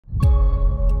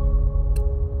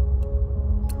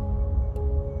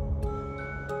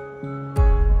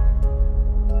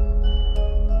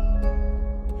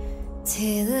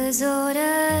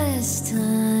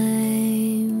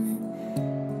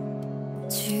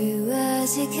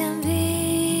as it can be.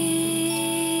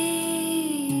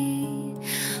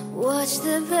 Watch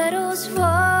the petals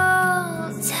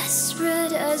fall,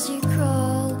 desperate as you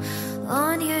crawl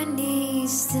on your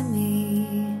knees to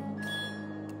me.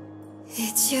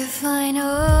 It's your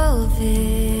final page,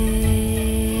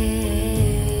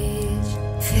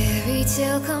 fairy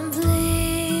tale complete.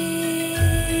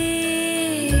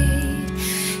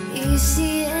 You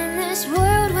see, in this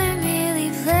world we're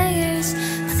merely players,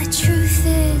 but the truth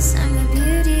is I'm the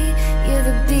beauty, you're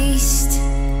the beast.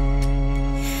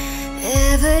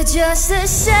 Ever just the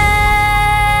same,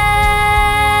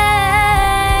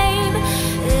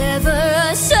 ever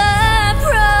a surprise.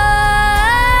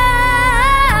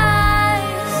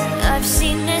 I've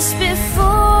seen this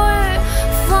before,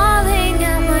 falling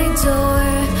at my door,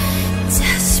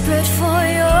 desperate for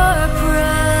your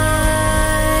prize.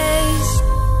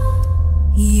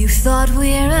 You thought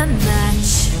we're a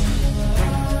match,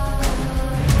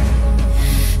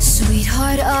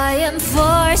 sweetheart, I am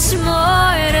far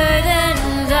smarter than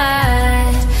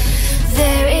that.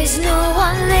 There is no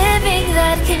one living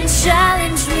that can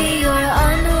challenge me. You're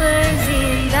unworthy,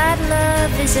 and that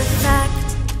love is a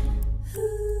fact.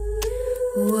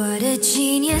 What a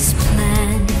genius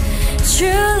plan.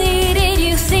 Truly, did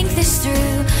you think this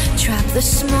through? Trap the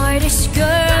smartest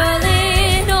girl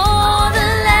in all the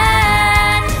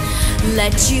land.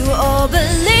 Let you all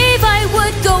believe I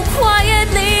would go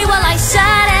quietly while I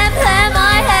sat and planned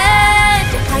my head.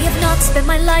 I have not spent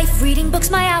my life reading books,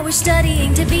 my hours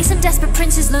studying to be some desperate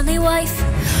prince's lonely wife.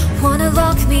 Wanna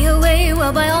lock me away?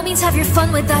 Well, by all means have your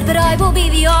fun with that, but I will be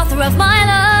the author of my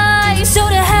life. So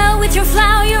to hell with your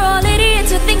flower, your